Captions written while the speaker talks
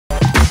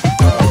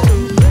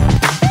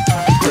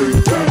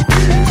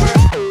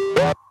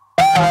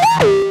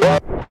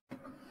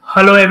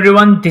Hello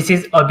everyone, this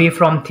is Abhi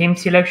from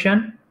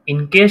Themeselection.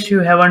 In case you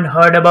haven't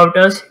heard about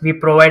us, we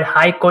provide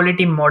high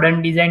quality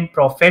modern design,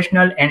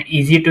 professional and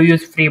easy to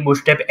use free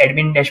Bootstrap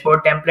Admin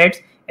Dashboard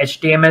Templates,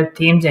 HTML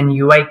themes and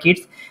UI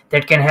kits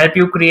that can help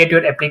you create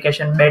your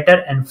application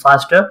better and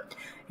faster.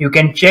 You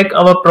can check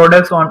our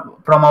products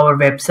from our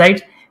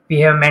website. We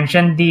have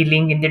mentioned the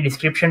link in the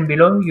description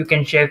below. You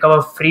can check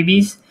our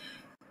freebies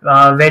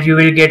where you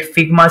will get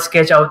Figma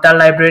Sketch Avatar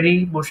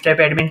Library, Bootstrap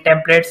Admin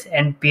Templates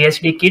and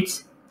PSD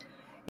kits.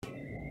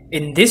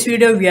 In this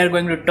video, we are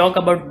going to talk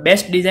about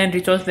best design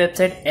resource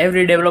website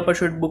every developer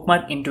should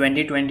bookmark in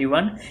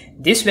 2021.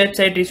 This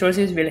website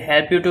resources will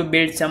help you to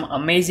build some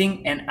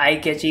amazing and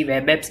eye-catchy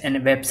web apps and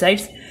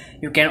websites.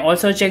 You can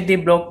also check the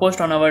blog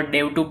post on our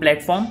Dev2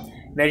 platform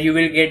where you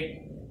will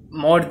get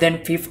more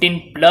than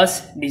 15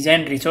 plus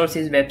design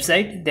resources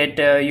website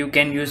that you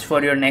can use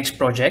for your next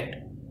project.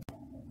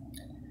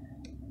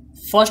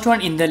 First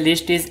one in the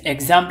list is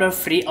Exemplar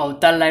Free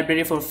Avatar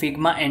Library for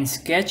Figma and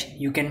Sketch.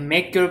 You can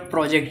make your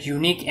project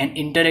unique and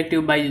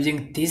interactive by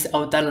using this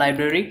avatar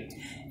library.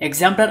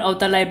 Exemplar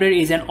Avatar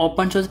Library is an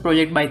open source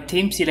project by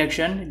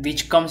Themeselection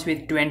which comes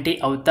with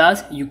 20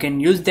 avatars. You can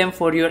use them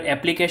for your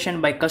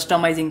application by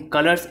customizing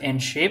colors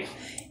and shape.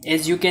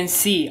 As you can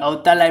see,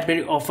 Avatar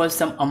Library offers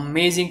some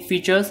amazing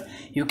features.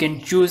 You can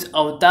choose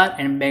avatar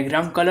and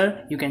background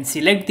color. You can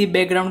select the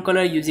background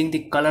color using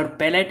the color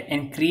palette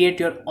and create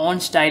your own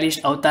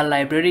stylish avatar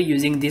library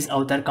using these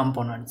avatar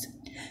components.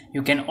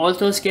 You can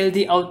also scale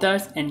the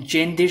avatars and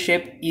change the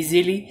shape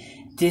easily.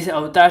 These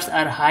avatars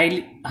are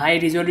high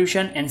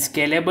resolution and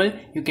scalable.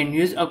 You can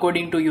use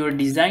according to your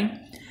design.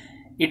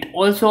 It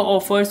also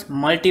offers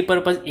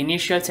multi-purpose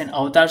initials and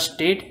avatar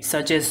state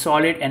such as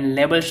solid and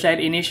label style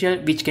initial,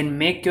 which can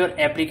make your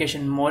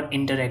application more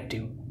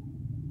interactive.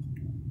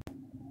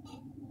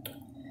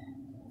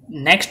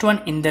 Next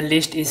one in the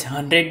list is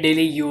 100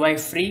 Daily UI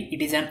Free.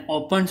 It is an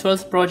open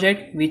source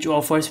project which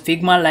offers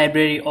Figma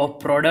library of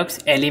products,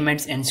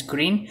 elements and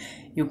screen.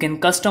 You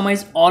can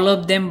customize all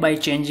of them by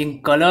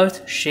changing colors,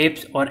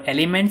 shapes or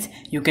elements.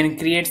 You can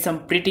create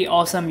some pretty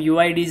awesome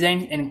UI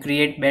designs and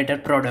create better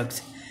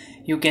products.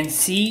 You can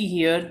see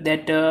here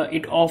that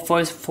it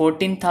offers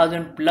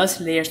 14,000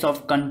 plus layers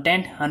of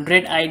content,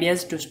 100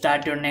 ideas to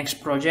start your next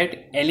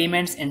project,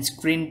 elements and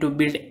screen to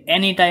build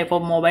any type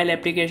of mobile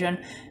application.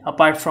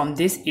 Apart from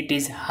this, it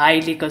is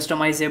highly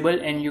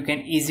customizable and you can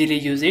easily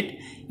use it.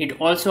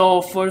 It also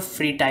offers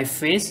free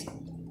typeface.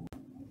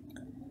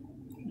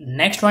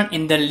 Next one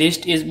in the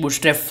list is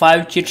Bootstrap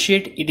 5 cheat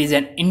sheet. It is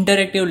an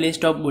interactive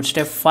list of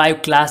Bootstrap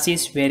 5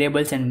 classes,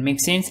 variables and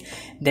mixins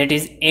that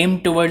is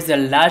aimed towards the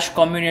large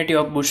community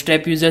of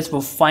Bootstrap users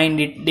who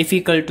find it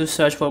difficult to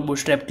search for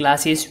Bootstrap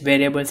classes,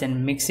 variables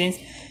and mixins.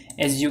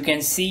 As you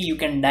can see, you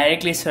can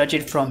directly search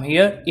it from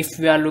here. If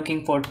you are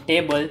looking for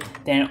table,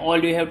 then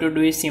all you have to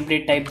do is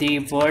simply type the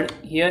word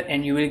here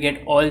and you will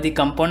get all the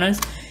components.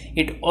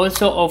 It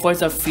also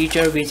offers a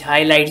feature which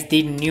highlights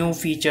the new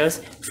features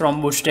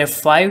from Bootstrap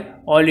 5.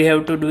 All you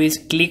have to do is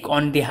click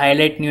on the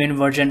highlight new in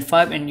version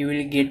 5 and you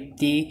will get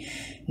the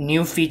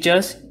new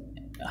features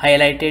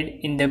highlighted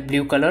in the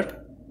blue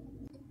color.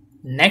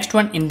 Next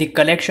one in the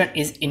collection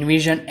is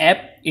Envision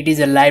App. It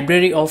is a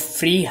library of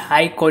free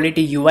high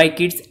quality UI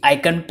kits,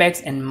 icon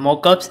packs and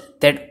mockups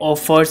that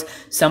offers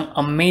some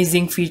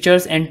amazing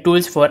features and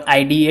tools for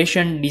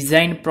ideation,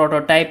 design,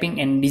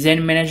 prototyping and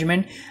design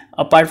management.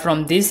 Apart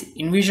from this,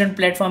 Envision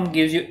platform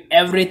gives you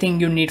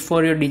everything you need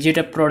for your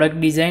digital product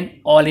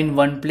design all in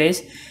one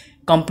place.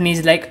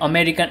 Companies like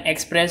American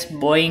Express,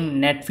 Boeing,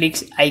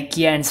 Netflix,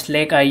 IKEA and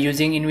Slack are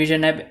using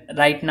Envision App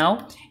right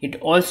now.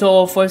 It also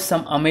offers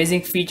some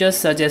amazing features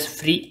such as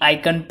free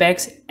icon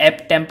packs,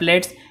 app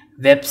templates,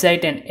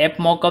 website and app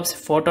mockups,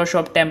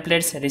 Photoshop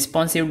templates,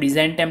 responsive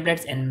design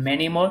templates and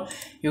many more.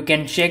 You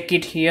can check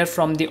it here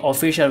from the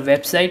official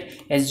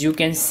website. As you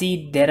can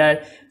see, there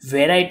are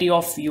variety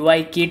of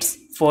UI kits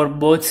for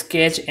both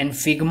Sketch and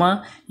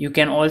Figma. You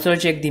can also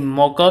check the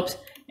mockups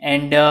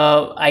and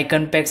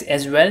icon packs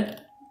as well.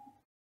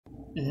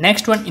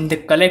 Next one in the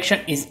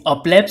collection is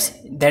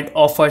Uppleps that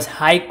offers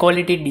high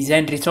quality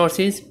design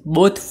resources,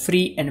 both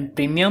free and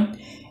premium.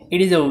 It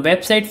is a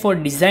website for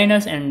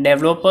designers and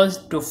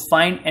developers to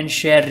find and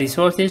share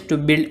resources to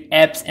build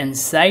apps and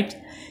sites.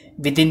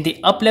 Within the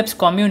Uppleps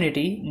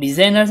community,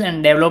 designers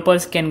and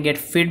developers can get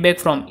feedback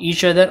from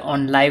each other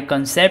on live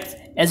concepts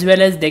as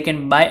well as they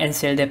can buy and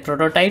sell their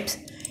prototypes.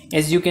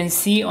 As you can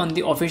see on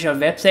the official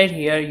website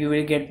here, you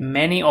will get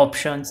many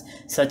options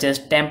such as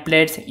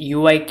templates,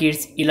 UI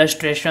kits,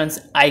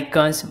 illustrations,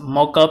 icons,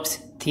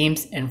 mockups,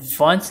 themes and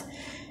fonts.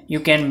 You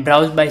can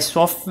browse by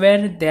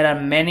software. There are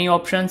many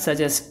options such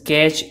as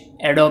Sketch,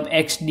 Adobe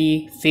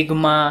XD,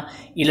 Figma,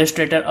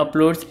 Illustrator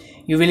uploads.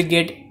 You will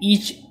get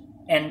each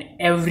and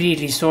every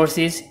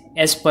resources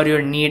as per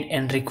your need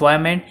and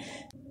requirement.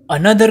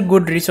 Another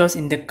good resource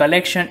in the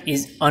collection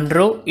is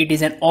Unroll. It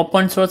is an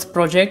open source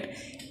project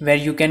where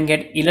you can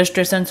get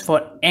illustrations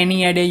for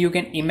any idea you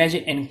can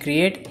imagine and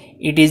create.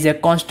 It is a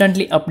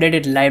constantly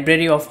updated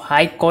library of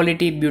high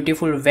quality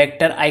beautiful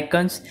vector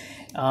icons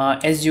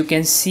As you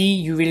can see,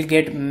 you will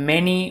get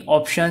many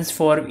options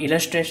for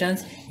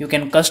illustrations. You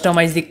can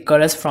customize the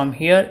colors from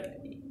here.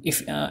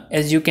 If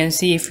as you can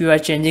see, if you are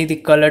changing the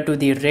color to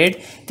the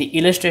red, the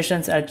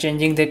illustrations are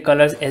changing the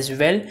colors as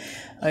well.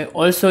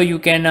 Also you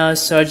can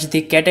search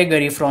the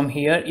category from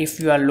here. If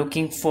you are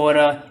looking for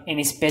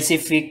any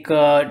specific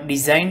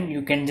design,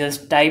 you can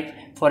just type,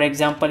 for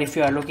example, if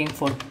you are looking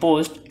for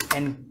post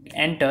and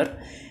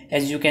enter.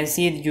 As you can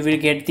see, you will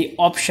get the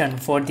option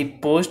for the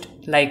post,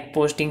 like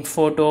posting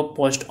photo,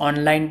 post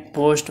online,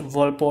 post,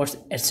 wall post,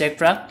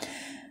 etc.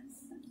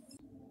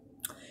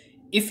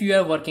 If you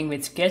are working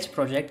with Sketch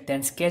project,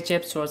 then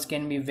Sketchup source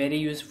can be very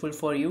useful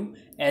for you,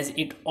 as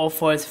it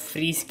offers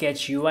free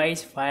Sketch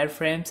UIs,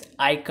 wireframes,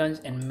 icons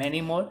and many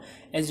more.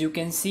 As you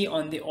can see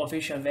on the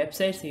official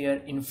websites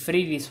here, in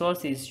free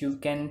resources you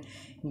can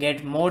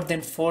get more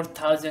than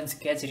 4,000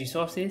 Sketch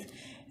resources.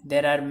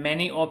 There are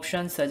many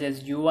options such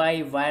as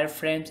UI,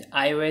 wireframes,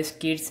 iOS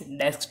kits,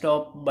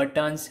 desktop,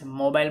 buttons,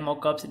 mobile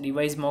mockups,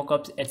 device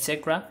mockups,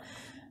 etc.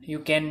 You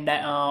can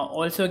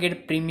also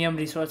get premium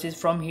resources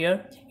from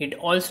here. It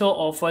also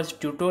offers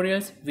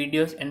tutorials,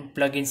 videos and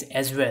plugins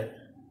as well.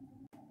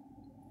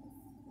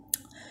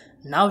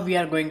 Now we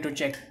are going to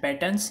check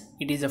patterns.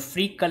 It is a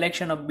free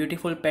collection of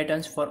beautiful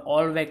patterns for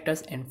all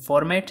vectors and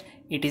formats.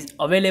 It is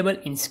available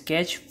in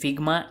Sketch,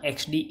 Figma,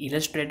 XD,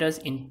 Illustrators,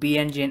 in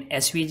PNG and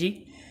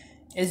SVG.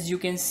 As you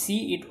can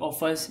see, it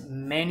offers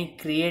many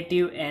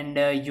creative and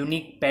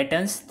unique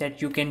patterns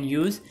that you can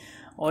use.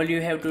 All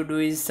you have to do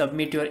is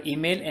submit your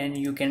email and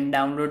you can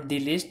download the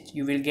list.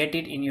 You will get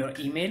it in your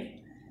email.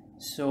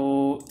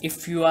 So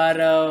if you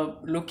are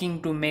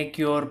looking to make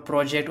your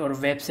project or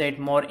website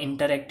more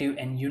interactive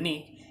and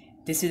unique,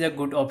 this is a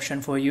good option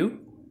for you.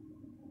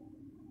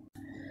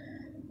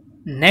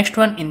 Next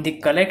one in the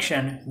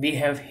collection, we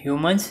have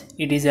Humans.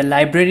 It is a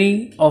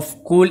library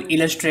of cool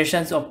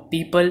illustrations of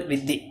people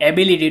with the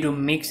ability to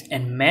mix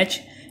and match.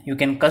 You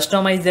can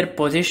customize their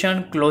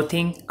position,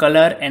 clothing,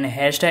 color and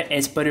hairstyle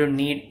as per your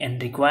need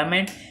and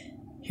requirement.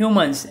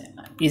 Humans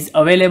is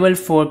available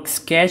for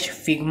Sketch,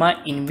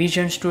 Figma,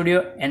 Envision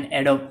Studio and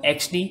Adobe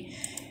XD.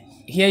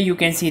 Here you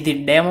can see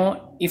the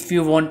demo. If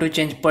you want to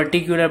change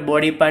particular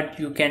body part,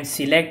 you can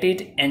select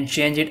it and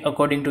change it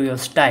according to your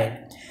style.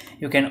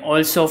 You can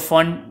also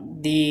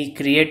fund the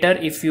creator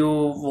if you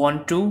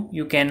want to.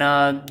 You can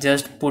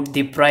just put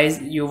the price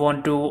you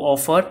want to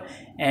offer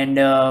and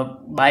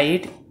buy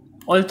it.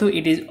 Also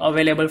it is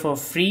available for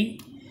free,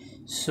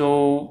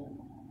 so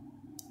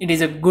it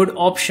is a good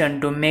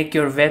option to make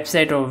your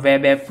website or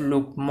web app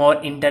look more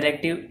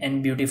interactive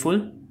and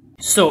beautiful.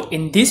 So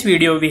in this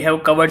video we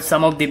have covered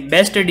some of the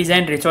best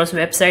design resource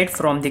website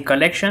from the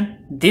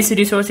collection. These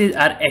resources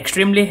are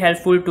extremely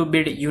helpful to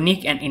build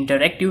unique and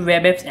interactive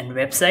web apps and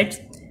websites.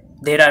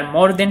 There are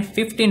more than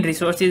 15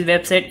 resources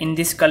website in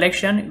this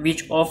collection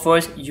which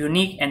offers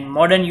unique and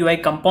modern UI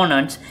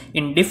components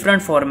in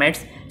different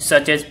formats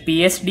such as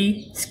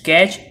PSD,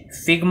 Sketch,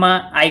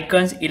 Figma,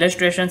 icons,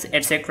 illustrations,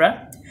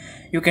 etc.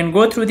 You can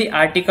go through the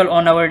article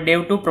on our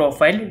Dev2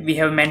 profile. We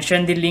have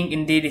mentioned the link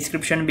in the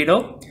description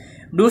below.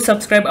 Do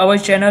subscribe our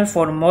channel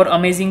for more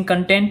amazing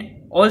content.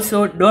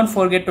 Also don't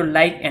forget to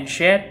like and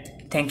share.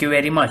 Thank you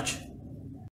very much.